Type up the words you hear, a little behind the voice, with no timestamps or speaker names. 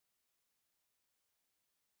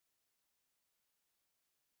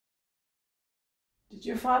Did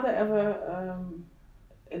your father ever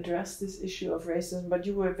address this issue of racism? But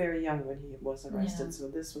you were very young when he was arrested, so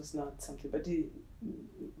this was not something. But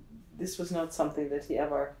this was not something that he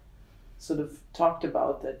ever sort of talked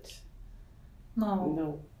about. That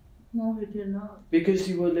no, he did not. Because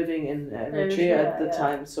you were living in Eritrea at the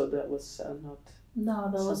time, so that was not. No,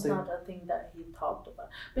 that was not a thing that he talked about.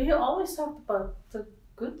 But he always talked about the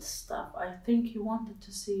good stuff. I think he wanted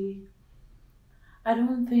to see. I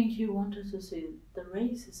don't think he wanted to see the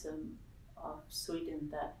racism of Sweden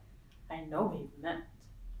that I know he meant.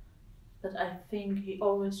 But I think he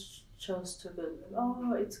always chose to go,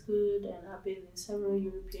 oh, it's good, and I've been in several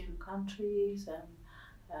European countries, and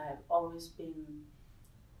I've always been,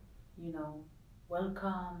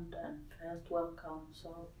 welcomed and felt welcome.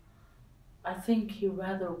 So I think he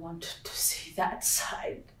rather wanted to see that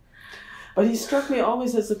side. But he struck me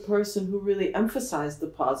always as a person who really emphasized the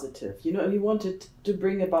positive, and he wanted to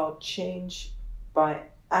bring about change by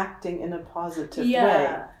acting in a positive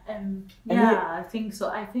way. I think so.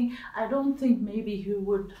 I don't think maybe he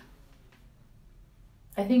would.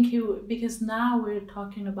 I think he would, because now we're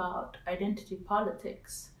talking about identity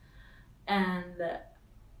politics, and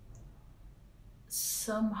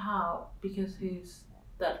somehow, because he's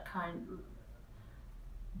that kind,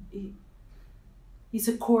 he's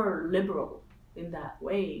a core liberal in that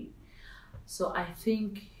way. So I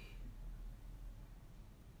think,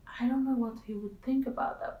 I don't know what he would think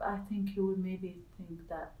about that, but I think he would maybe think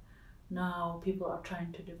that now people are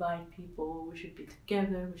trying to divide people, we should be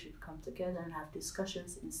together, we should come together and have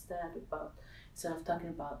discussions instead of talking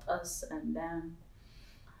about us and them.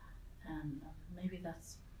 And maybe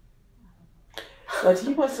that's, But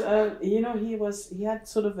he was, he had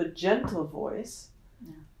sort of a gentle voice,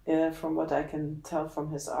 from what I can tell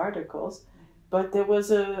from his articles, but there was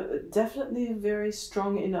definitely a very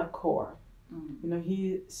strong inner core.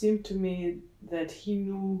 He seemed to me that he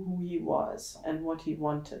knew who he was and what he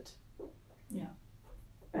wanted. Yeah.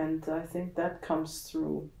 And I think that comes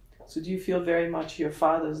through. So do you feel very much your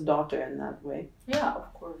father's daughter in that way? Yeah,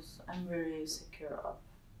 of course. I'm very secure of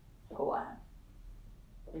who I am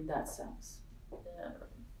in that sense.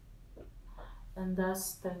 And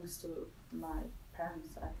that's thanks to my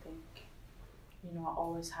parents, I think. I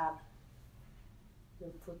always had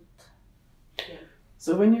the foot here.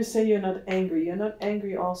 So when you say you're not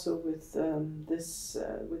angry also with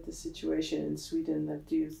with the situation in Sweden, that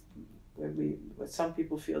where some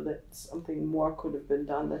people feel that something more could have been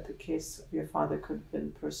done, that the case of your father could have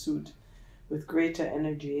been pursued with greater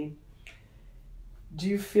energy. Do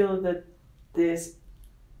you feel that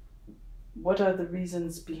what are the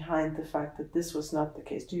reasons behind the fact that this was not the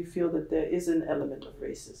case? Do you feel that there is an element of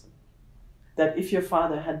racism? That if your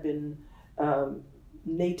father had been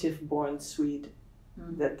native-born Swede,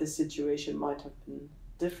 that the situation might have been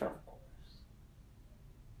different? Of course.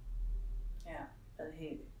 Yeah, but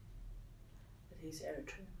he's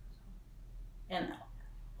Eritrean. And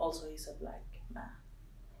also he's a black man.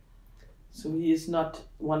 So he is not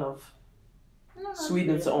one of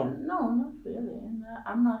Sweden's own? No, not really. And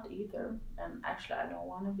I'm not either. And actually I don't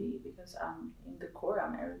want to be, because I'm in the core,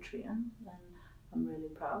 I'm Eritrean, and I'm really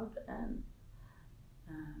proud. And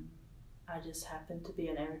I just happen to be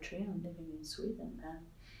an Eritrean living in Sweden. And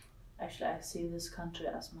actually I see this country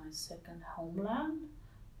as my second homeland.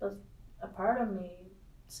 But a part of me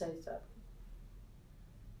says that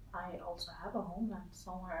I also have a homeland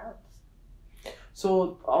somewhere else.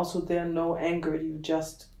 So also there no anger,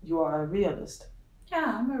 you are a realist.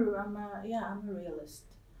 Yeah, I'm a realist,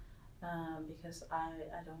 because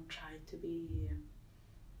I don't try to be.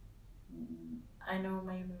 I know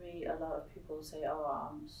maybe a lot of people say, "Oh,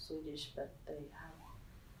 I'm Swedish," but they have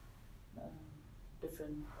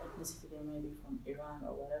different ethnicity, maybe from Iran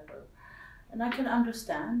or whatever, and I can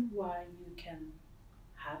understand why you can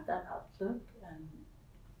have that outlook, and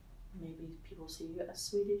maybe people see you as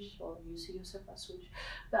Swedish or you see yourself as Swedish,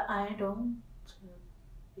 but I don't,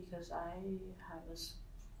 because I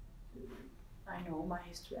know my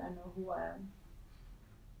history, I know who I am,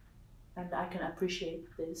 and I can appreciate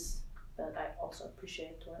this, but I also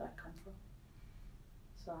appreciate where I come from,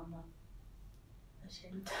 so I'm not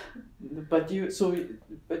ashamed. But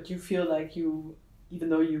you feel like even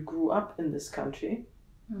though you grew up in this country,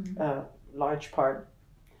 large part,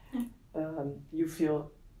 you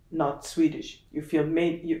feel not Swedish. You feel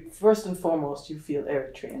first and foremost you feel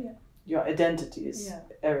Eritrean. Yeah. Your identity is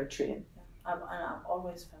Eritrean. Yeah. I've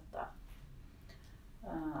always felt that.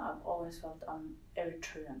 I've always felt I'm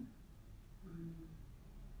Eritrean,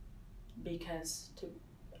 because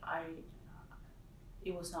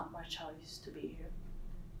it was not my choice to be here,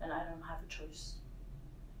 and I don't have a choice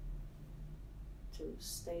to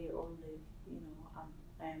stay or live.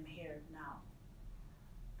 I am here now,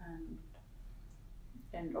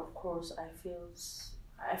 and of course I feel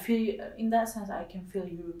in that sense I can feel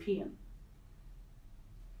European.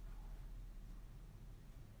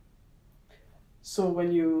 So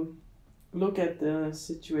when you look at the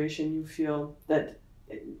situation, you feel that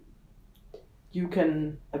you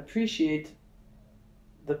can appreciate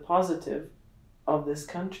the positive of this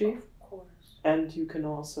country, of course, and you can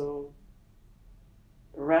also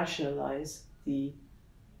rationalize the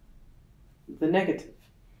negative.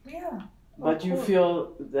 Yeah. But you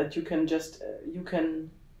feel that you can just you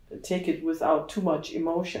can take it without too much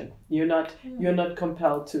emotion. You're not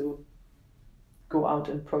compelled to go out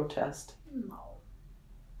and protest. No.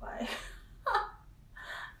 Why?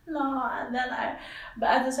 No, and then but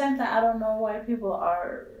at the same time, I don't know why people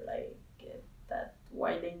are like that,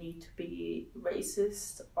 why they need to be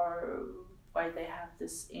racist, or why they have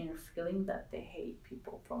this inner feeling that they hate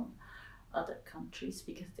people from other countries,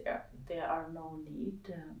 because there are no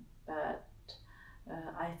need. But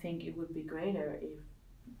I think it would be greater if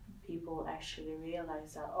people actually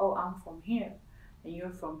realize that, oh, I'm from here and you're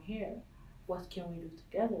from here. What can we do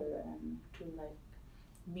together, and to like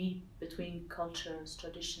meet between cultures,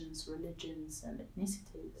 traditions, religions, and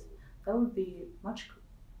ethnicities? That would be much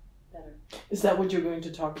better. Is that what you're going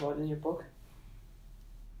to talk about in your book?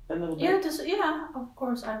 A little bit? Yeah, of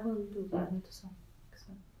course I will do that to some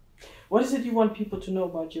extent. What is it you want people to know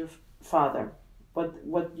about your father?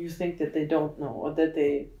 What you think that they don't know, or that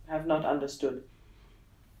they have not understood?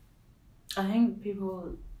 I think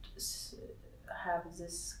people have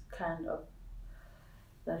this kind of,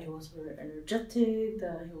 that he was very energetic,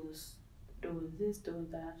 that he was doing this, doing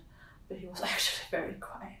that, but he was actually very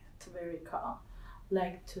quiet, very calm.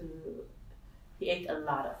 He ate a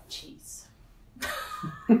lot of cheese.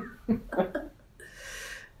 And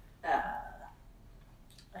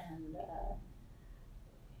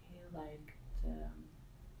he liked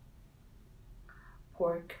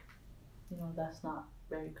pork. That's not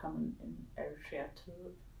very common in Eritrea to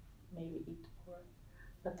maybe eat pork,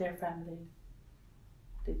 but their family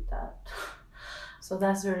did that. So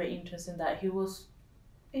that's very interesting, that he was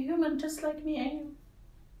a human just like me and you.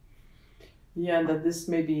 Yeah, and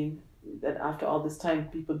that after all this time,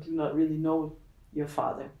 people do not really know your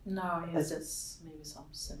father. No, he's just maybe some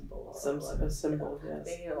symbol. A symbol, yes.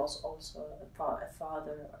 He was also a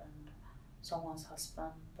father and someone's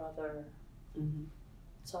husband, brother,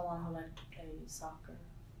 someone who liked to play soccer,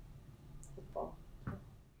 football.